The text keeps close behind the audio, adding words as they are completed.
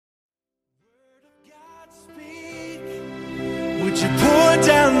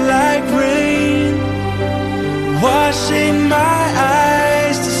down like rain, washing my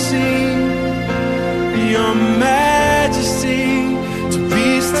eyes to see your majesty, to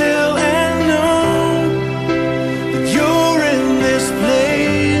be still and know that you're in this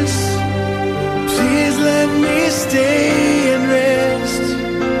place. Please let me stay and rest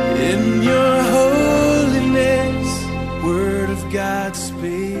in your holiness. Word of God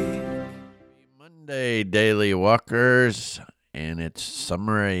speak. Monday, Daily Walkers, and it's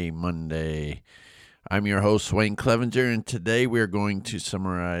Summary Monday. I'm your host, Wayne Clevenger, and today we're going to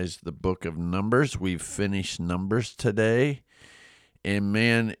summarize the book of Numbers. We've finished Numbers today, and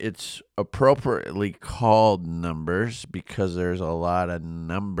man, it's appropriately called Numbers because there's a lot of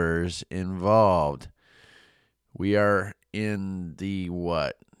numbers involved. We are in the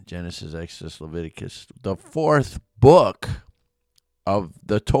Genesis, Exodus, Leviticus, the fourth book of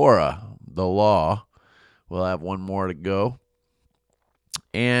the Torah, the law. We'll have one more to go.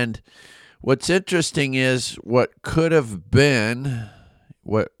 And what's interesting is what could have been,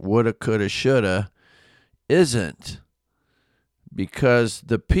 what woulda, coulda, shoulda, isn't. Because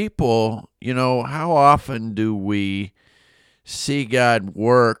the people, how often do we see God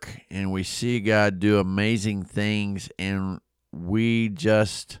work and we see God do amazing things and we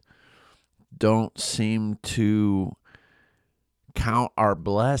just don't seem to count our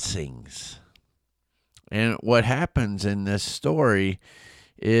blessings? And what happens in this story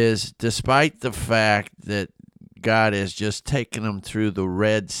is, despite the fact that God has just taken them through the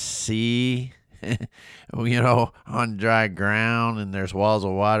Red Sea, on dry ground, and there's walls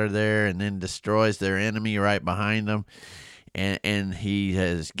of water there, and then destroys their enemy right behind them, and he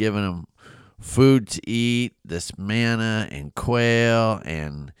has given them food to eat, this manna and quail,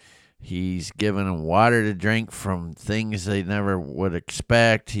 and he's given them water to drink from things they never would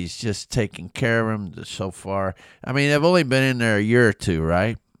expect. He's just taking care of them so far. I mean, they've only been in there a year or two,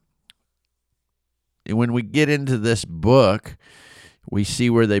 right? And when we get into this book, we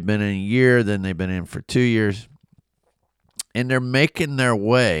see where they've been in a year, then they've been in for 2 years. And they're making their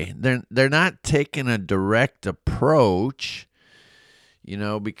way. They're not taking a direct approach,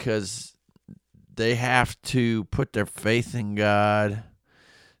 because they have to put their faith in God.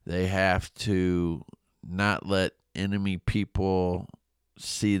 They have to not let enemy people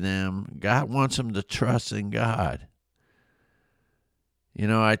see them. God wants them to trust in God.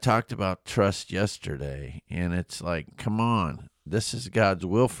 I talked about trust yesterday, and it's like, come on, this is God's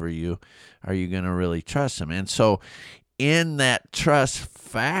will for you. Are you going to really trust him? And so in that trust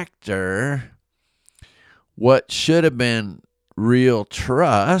factor, what should have been real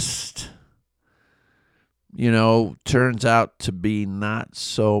trust, turns out to be not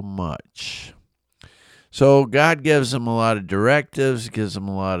so much. So God gives them a lot of directives, gives them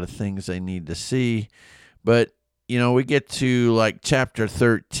a lot of things they need to see. But, we get to chapter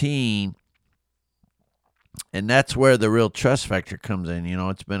 13, and that's where the real trust factor comes in.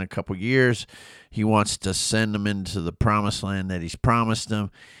 It's been a couple years. He wants to send them into the promised land that he's promised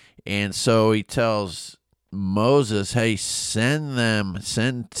them. And so he tells Moses, hey, send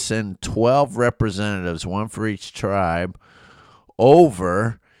 12 representatives, one for each tribe,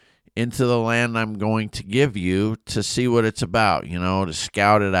 over into the land I'm going to give you to see what it's about, to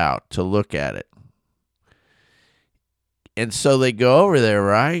scout it out, to look at it. And so they go over there,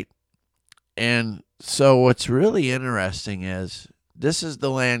 right? And so what's really interesting is this is the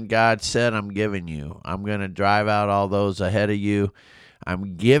land God said I'm giving you. I'm going to drive out all those ahead of you.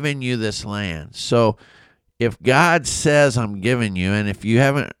 I'm giving you this land. So if God says I'm giving you, and if you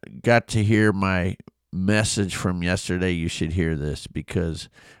haven't got to hear my message from yesterday, you should hear this, because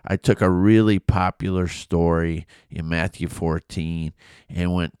I took a really popular story in Matthew 14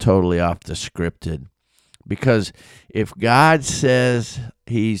 and went totally off the scripted. Because if God says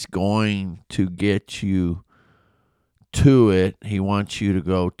he's going to get you to it, he wants you to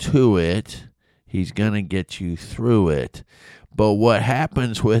go to it, he's going to get you through it. But what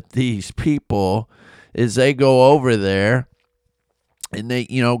happens with these people is they go over there and they,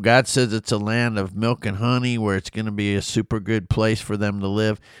 God says it's a land of milk and honey where it's going to be a super good place for them to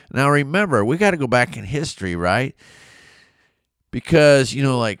live. Now remember, we got to go back in history, right? Because,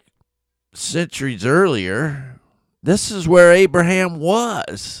 centuries earlier, this is where Abraham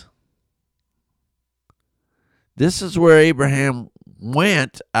was. This is where Abraham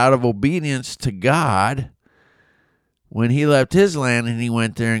went out of obedience to God when he left his land, and he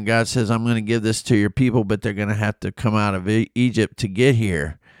went there, and God says, I'm going to give this to your people, but they're going to have to come out of Egypt to get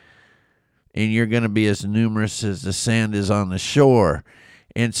here. And you're going to be as numerous as the sand is on the shore.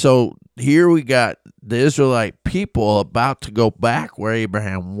 And so here we got the Israelite people about to go back where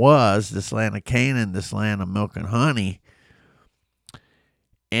Abraham was, this land of Canaan, this land of milk and honey.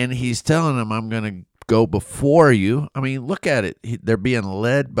 And he's telling them, I'm going to go before you. I mean, look at it. They're being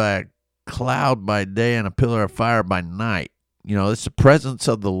led by a cloud by day and a pillar of fire by night. It's the presence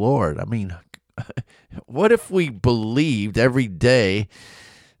of the Lord. I mean, what if we believed every day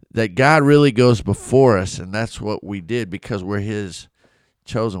that God really goes before us, and that's what we did because we're his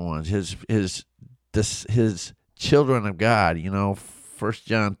chosen ones, his children of God. 1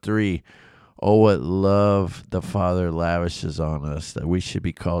 John 3, oh, what love the Father lavishes on us that we should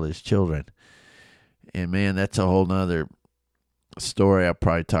be called his children. And man, that's a whole nother story I'll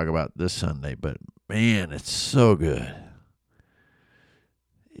probably talk about this Sunday, but man, it's so good.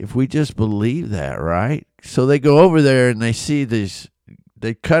 If we just believe that, right? So they go over there and they see these,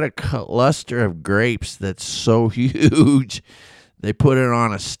 they cut a cluster of grapes that's so huge. They put it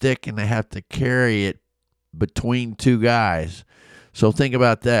on a stick and they have to carry it between two guys. So think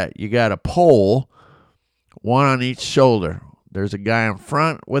about that. You got a pole, one on each shoulder. There's a guy in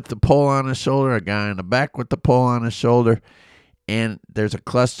front with the pole on his shoulder, a guy in the back with the pole on his shoulder, and there's a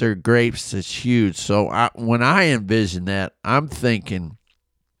cluster of grapes that's huge. So when I envision that, I'm thinking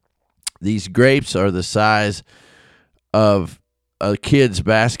these grapes are the size of a kid's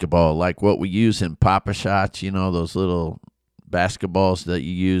basketball, like what we use in Papa Shots, those little basketballs that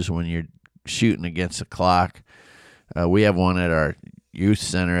you use when you're shooting against the clock. We have one at our youth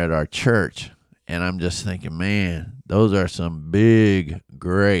center at our church, and I'm just thinking, man, those are some big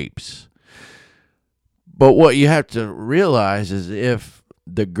grapes. But what you have to realize is if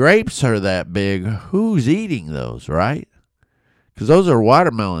the grapes are that big, who's eating those, right? Because those are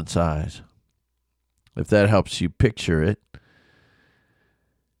watermelon size, if that helps you picture it.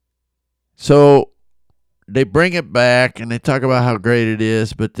 So they bring it back and they talk about how great it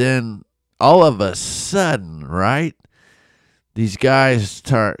is, but then all of a sudden, right, these guys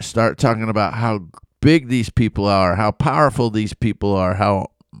start talking about how big these people are, how powerful these people are,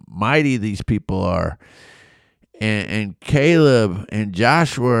 how mighty these people are. And Caleb and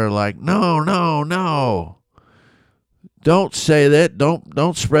Joshua are like, no. Don't say that.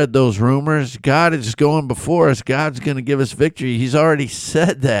 Don't spread those rumors. God is going before us. God's going to give us victory. He's already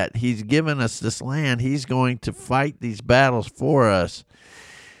said that. He's given us this land. He's going to fight these battles for us.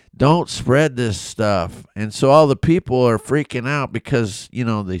 Don't spread this stuff. And so all the people are freaking out because,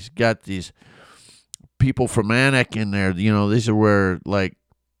 they've got these people from Anak in there. These are where, like,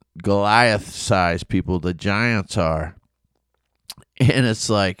 Goliath-sized people, the giants are. And it's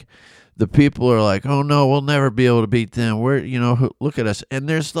like, the people are like, oh, no, we'll never be able to beat them. Look at us. And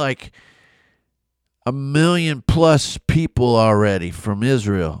there's like 1 million plus people already from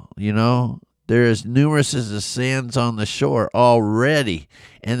Israel, They're as numerous as the sands on the shore already.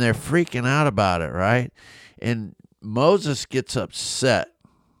 And they're freaking out about it, right? And Moses gets upset,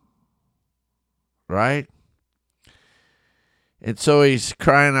 right? And so he's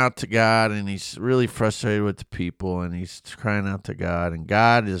crying out to God, and he's really frustrated with the people, and he's crying out to God, and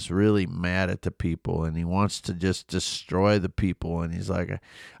God is really mad at the people, and he wants to just destroy the people, and he's like,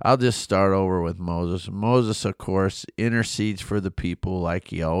 I'll just start over with Moses. Moses, of course, intercedes for the people like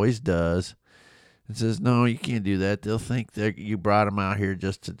he always does, and says, no, you can't do that. They'll think that you brought them out here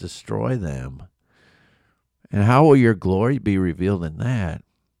just to destroy them. And how will your glory be revealed in that?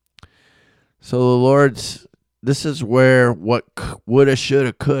 So the Lord's... This is where what woulda,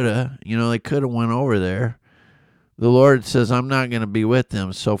 shoulda, coulda, they could have went over there. The Lord says, I'm not going to be with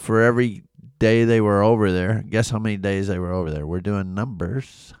them. So for every day they were over there, guess how many days they were over there? We're doing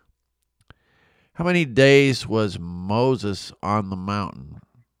numbers. How many days was Moses on the mountain?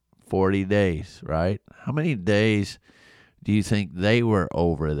 40 days, right? How many days do you think they were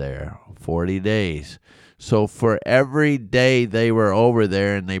over there? 40 days. So for every day they were over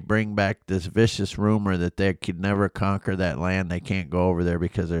there and they bring back this vicious rumor that they could never conquer that land, they can't go over there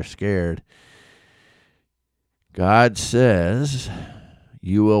because they're scared. God says,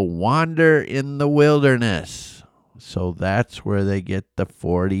 you will wander in the wilderness. So that's where they get the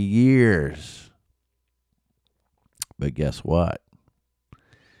 40 years. But guess what?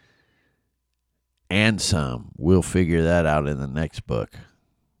 And some. We'll figure that out in the next book.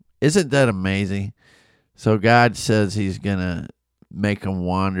 Isn't that amazing? So God says he's going to make them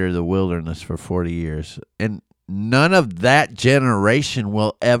wander the wilderness for 40 years. And none of that generation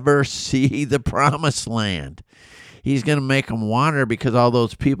will ever see the promised land. He's going to make them wander because all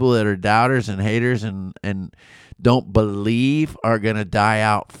those people that are doubters and haters and don't believe are going to die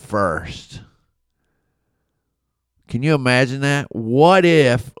out first. Can you imagine that? What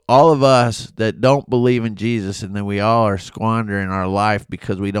if all of us that don't believe in Jesus and then we all are squandering our life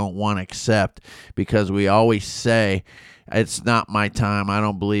because we don't want to accept, because we always say, It's not my time. I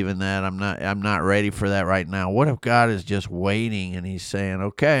don't believe in that. I'm not ready for that right now. What if God is just waiting and he's saying,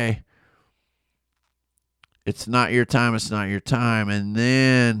 okay, it's not your time. It's not your time. And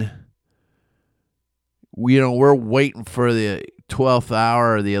then, we're waiting for the 12th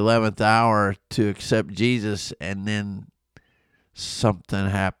hour or the 11th hour to accept Jesus. And then something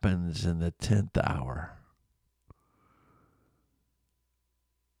happens in the 10th hour.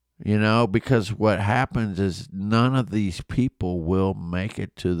 Because what happens is none of these people will make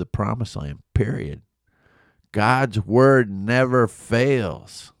it to the promised land, period. God's word never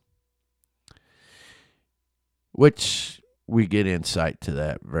fails. Which we get insight to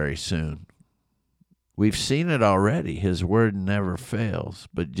that very soon. We've seen it already. His word never fails.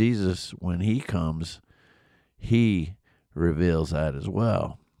 But Jesus, when he comes, he reveals that as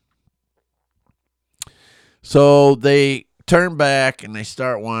well. So they turn back and they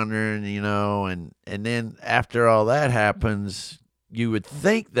start wandering, and then after all that happens, you would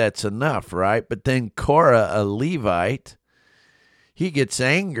think that's enough, right? But then Korah, a Levite, he gets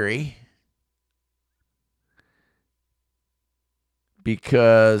angry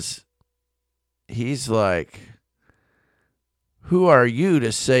because he's like, who are you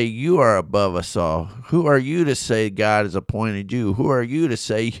to say you are above us all? Who are you to say God has appointed you? Who are you to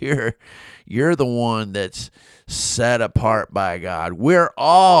say you're the one that's set apart by God? We're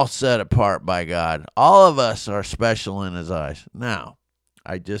all set apart by God. All of us are special in his eyes. Now,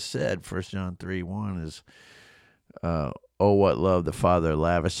 I just said 1 John 3:1 is, oh, what love the Father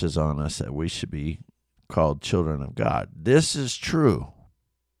lavishes on us that we should be called children of God. This is true.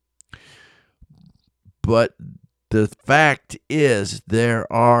 But the fact is,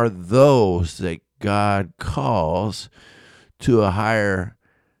 there are those that God calls to a higher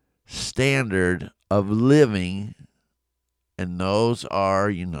standard of living, and those are,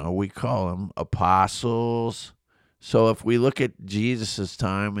 we call them apostles. So if we look at Jesus'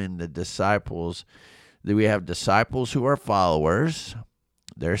 time and the disciples, we have disciples who are followers.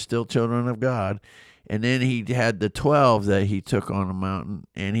 They're still children of God. And then he had the 12 that he took on the mountain,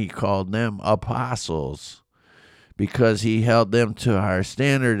 and he called them apostles because he held them to a higher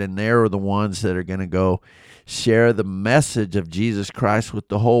standard, and they were the ones that are going to go share the message of Jesus Christ with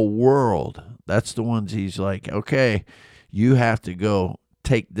the whole world. That's the ones he's like, okay, you have to go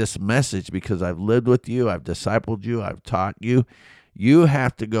take this message because I've lived with you, I've discipled you, I've taught you. You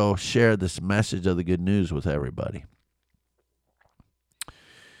have to go share this message of the good news with everybody.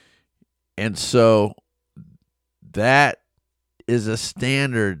 And so that is a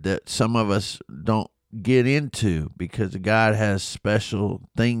standard that some of us don't get into because God has special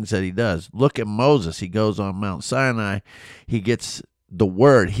things that he does. Look at Moses. He goes on Mount Sinai. He gets the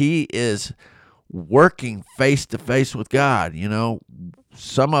word. He is working face to face with God.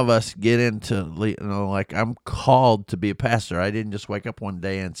 Some of us get into, like I'm called to be a pastor. I didn't just wake up one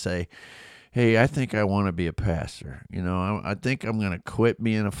day and say, hey, I think I want to be a pastor. I think I'm going to quit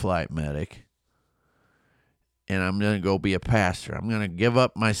being a flight medic and I'm going to go be a pastor. I'm going to give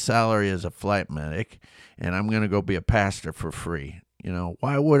up my salary as a flight medic and I'm going to go be a pastor for free.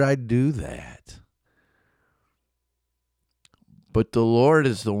 Why would I do that? But the Lord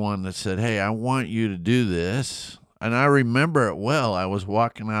is the one that said, hey, I want you to do this. And I remember it well. I was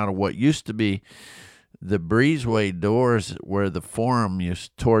walking out of what used to be the breezeway doors where the forum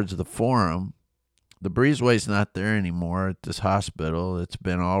towards the forum. The breezeway's not there anymore at this hospital. It's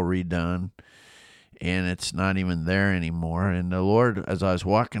been all redone, and it's not even there anymore. And the Lord, as I was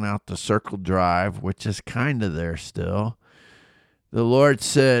walking out the Circle Drive, which is kind of there still, the Lord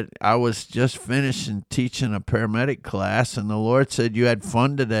said, I was just finishing teaching a paramedic class, and the Lord said, you had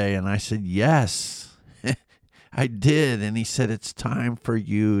fun today? And I said, yes, I did. And he said, it's time for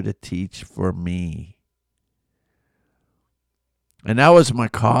you to teach for me. And that was my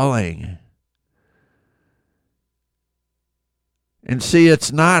calling. And see,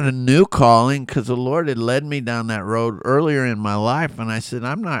 it's not a new calling because the Lord had led me down that road earlier in my life. And I said,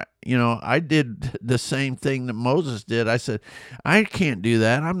 I'm not, I did the same thing that Moses did. I said, I can't do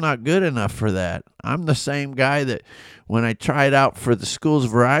that. I'm not good enough for that. I'm the same guy that when I tried out for the school's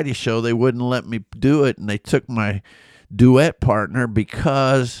variety show, they wouldn't let me do it. And they took my duet partner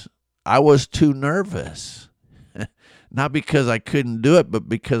because I was too nervous. Not because I couldn't do it, but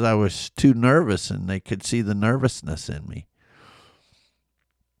because I was too nervous and they could see the nervousness in me.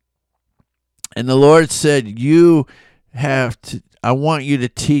 And the Lord said, I want you to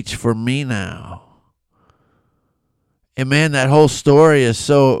teach for me now. And man, that whole story is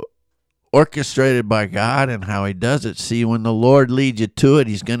so orchestrated by God and how he does it. See, when the Lord leads you to it,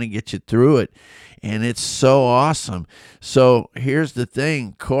 he's going to get you through it. And it's so awesome. So here's the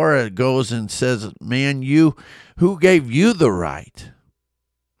thing. Korah goes and says, man, who gave you the right?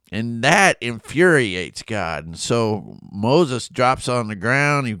 And that infuriates God. And so Moses drops on the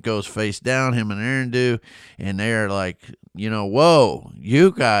ground. He goes face down, him and Aaron do. And they're like, whoa,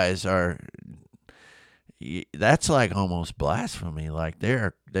 you guys are, that's like almost blasphemy. Like they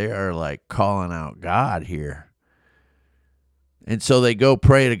are like calling out God here. And so they go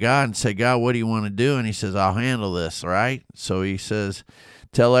pray to God and say, God, what do you want to do? And he says, I'll handle this, right? So he says,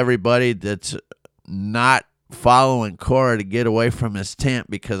 tell everybody that's not following Korah to get away from his tent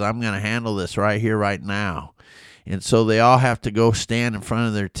because I'm going to handle this right here, right now. And so they all have to go stand in front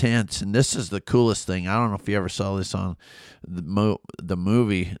of their tents. And this is the coolest thing. I don't know if you ever saw this on the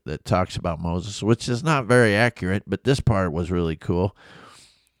movie that talks about Moses, which is not very accurate, but this part was really cool.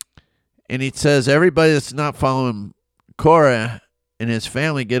 And he says, everybody that's not following Korah and his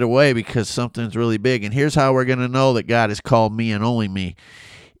family get away because something's really big. And here's how we're going to know that God has called me and only me.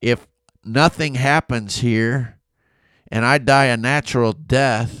 If nothing happens here and I die a natural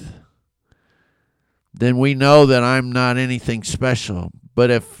death, then we know that I'm not anything special. But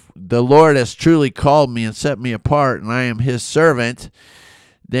if the Lord has truly called me and set me apart and I am his servant,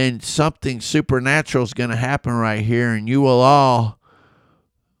 then something supernatural is going to happen right here, and you will all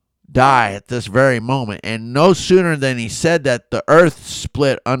die at this very moment. And no sooner than he said that, the earth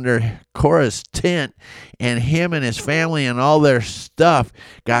split under Korah's tent, and him and his family and all their stuff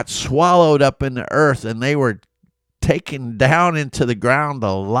got swallowed up in the earth, and they were taken down into the ground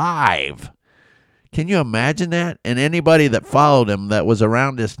alive. Can you imagine that? And anybody that followed him that was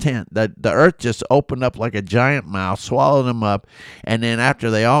around his tent, that the earth just opened up like a giant mouth, swallowed them up, and then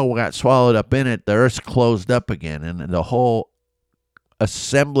after they all got swallowed up in it, the earth closed up again, and the whole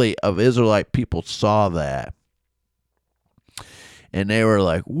assembly of Israelite people saw that. And they were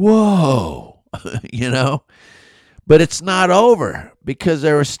like, whoa, But it's not over, because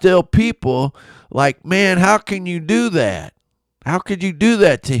there were still people like, man, how can you do that? How could you do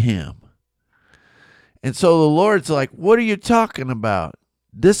that to him? And so the Lord's like, what are you talking about?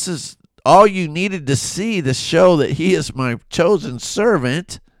 This is all you needed to see to show that he is my chosen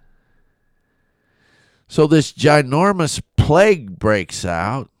servant. So this ginormous plague breaks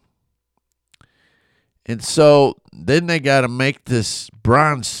out. And so then they got to make this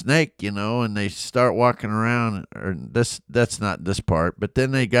bronze snake, and they start walking around. Or that's not this part, but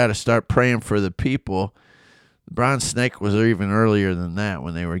then they got to start praying for the people. The bronze snake was even earlier than that,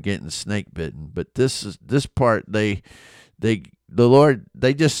 when they were getting snake bitten. But this part, they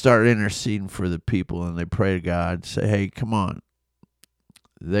just start interceding for the people, and they pray to God, say, hey, come on.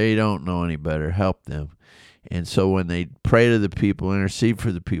 They don't know any better. Help them. And so when they pray to the people, intercede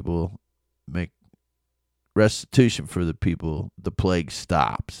for the people, make restitution for the people, the plague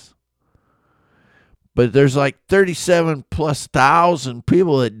stops. But there's like 37,000+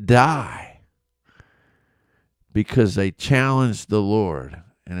 people that die because they challenged the Lord.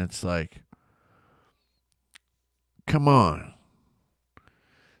 And it's like, come on.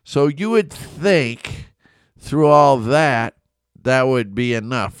 So you would think through all that would be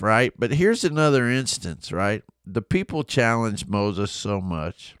enough, right? But here's another instance, right? The people challenged Moses so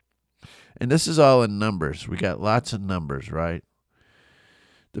much. And this is all in Numbers. We got lots of Numbers, right?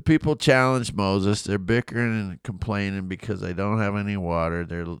 The people challenged Moses. They're bickering and complaining because they don't have any water.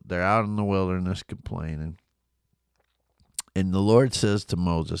 They're out in the wilderness complaining. And the Lord says to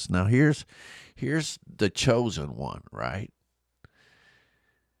Moses, now here's the chosen one, right?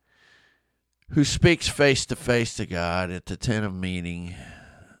 Who speaks face to face to God at the tent of meeting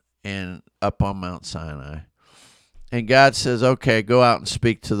and up on Mount Sinai. And God says, okay, go out and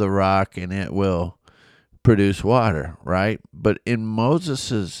speak to the rock and it will produce water, right? But in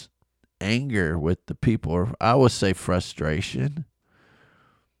Moses' anger with the people, or I would say frustration,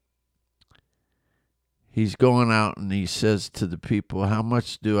 he's going out and he says to the people, how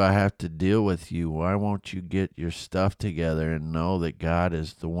much do I have to deal with you? Why won't you get your stuff together and know that God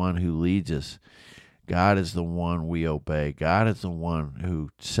is the one who leads us? God is the one we obey. God is the one who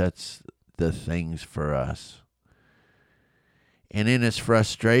sets the things for us. And in his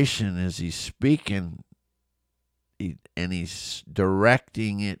frustration, as he's speaking and he's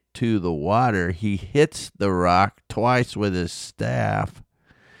directing it to the water, he hits the rock twice with his staff,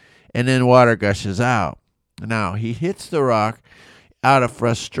 and then water gushes out. Now, he hits the rock out of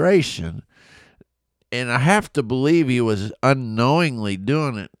frustration, and I have to believe he was unknowingly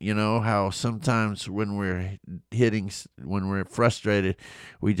doing it. You know how sometimes when we're frustrated,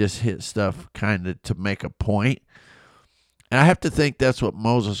 we just hit stuff kind of to make a point. And I have to think that's what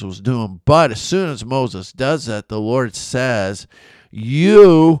Moses was doing. But as soon as Moses does that, the Lord says,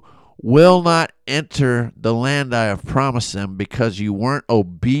 you will not enter the land I have promised them because you weren't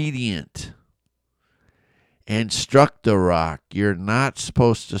obedient and struck the rock. You're not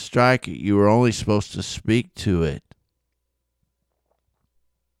supposed to strike it. You were only supposed to speak to it.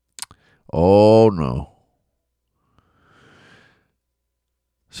 Oh, no.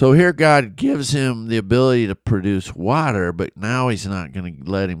 So here God gives him the ability to produce water, but now he's not going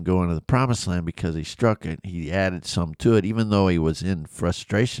to let him go into the promised land because he struck it. He added some to it, even though he was in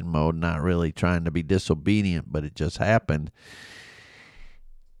frustration mode, not really trying to be disobedient, but it just happened.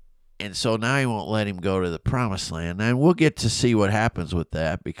 And so now he won't let him go to the promised land. And we'll get to see what happens with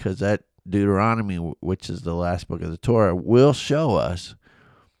that, because that Deuteronomy, which is the last book of the Torah, will show us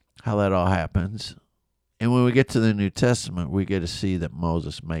how that all happens. And when we get to the New Testament, we get to see that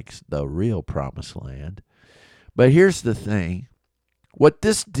Moses makes the real promised land. But here's the thing. What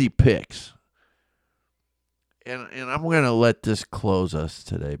this depicts, and I'm going to let this close us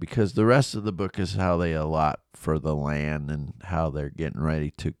today, because the rest of the book is how they allot for the land and how they're getting ready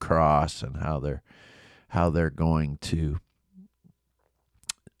to cross and how they're going to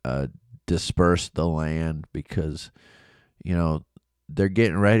disperse the land, because, you know, they're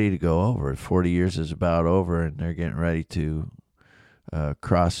getting ready to go over. 40 years is about over, and they're getting ready to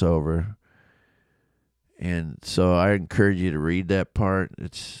cross over. And so I encourage you to read that part.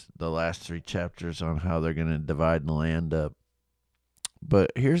 It's the last 3 chapters on how they're going to divide the land up.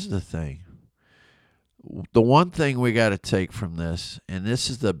 But here's the thing. The one thing we got to take from this, and this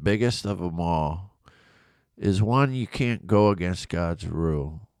is the biggest of them all, is one, you can't go against God's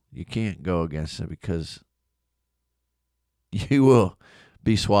rule. You can't go against it, because you will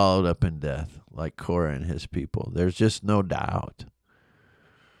be swallowed up in death like Korah and his people. There's just no doubt.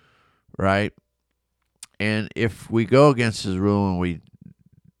 Right? And if we go against his rule and we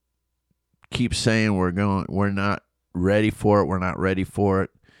keep saying we're not ready for it,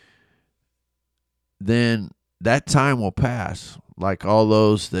 then that time will pass. Like all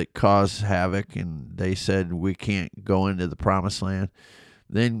those that caused havoc and they said we can't go into the promised land.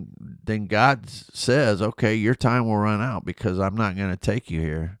 Then God says, okay, your time will run out because I'm not going to take you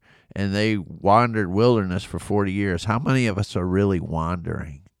here. And they wandered wilderness for 40 years. How many of us are really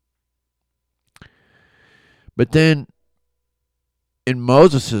wandering? But then in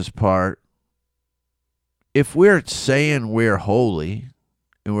Moses' part, if we're saying we're holy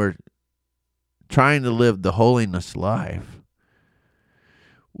and we're trying to live the holiness life,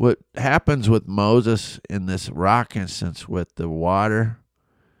 what happens with Moses in this rock instance with the water,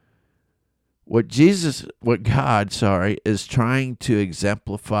 what God is trying to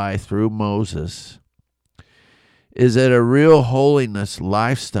exemplify through Moses is that a real holiness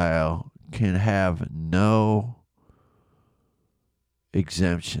lifestyle can have no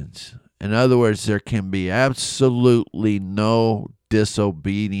exemptions. In other words, there can be absolutely no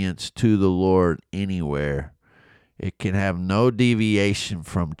disobedience to the Lord anywhere. It can have no deviation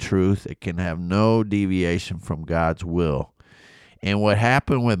from truth. It can have no deviation from God's will. And what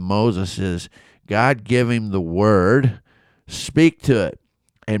happened with Moses is God gave him the word, speak to it.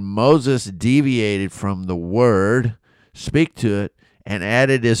 And Moses deviated from the word, speak to it, and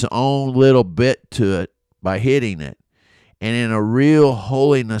added his own little bit to it by hitting it. And in a real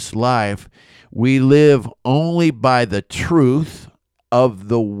holiness life, we live only by the truth of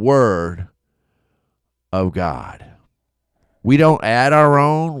the word of God. We don't add our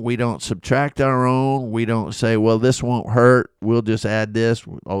own. We don't subtract our own. We don't say, well, this won't hurt. We'll just add this.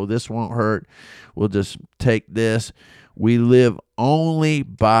 Oh, this won't hurt. We'll just take this. We live only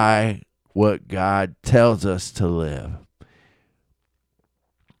by what God tells us to live.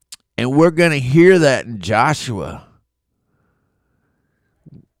 And we're going to hear that in Joshua.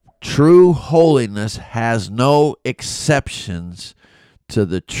 True holiness has no exceptions to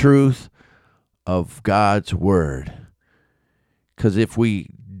the truth of God's word. Because if we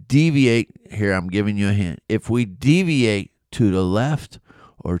deviate, here I'm giving you a hint, if we deviate to the left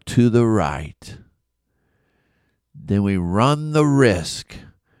or to the right, then we run the risk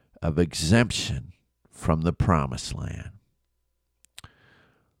of exemption from the promised land.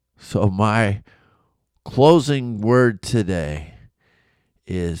 So my closing word today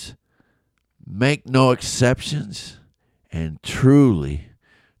is make no exceptions and truly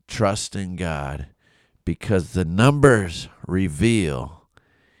trust in God, because the numbers reveal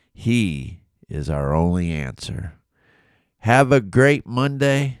He is our only answer. Have a great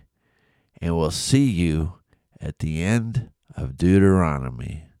Monday, and we'll see you at the end of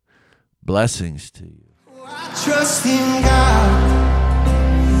Deuteronomy. Blessings to you. I trust in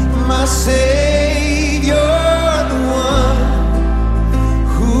God, my Savior.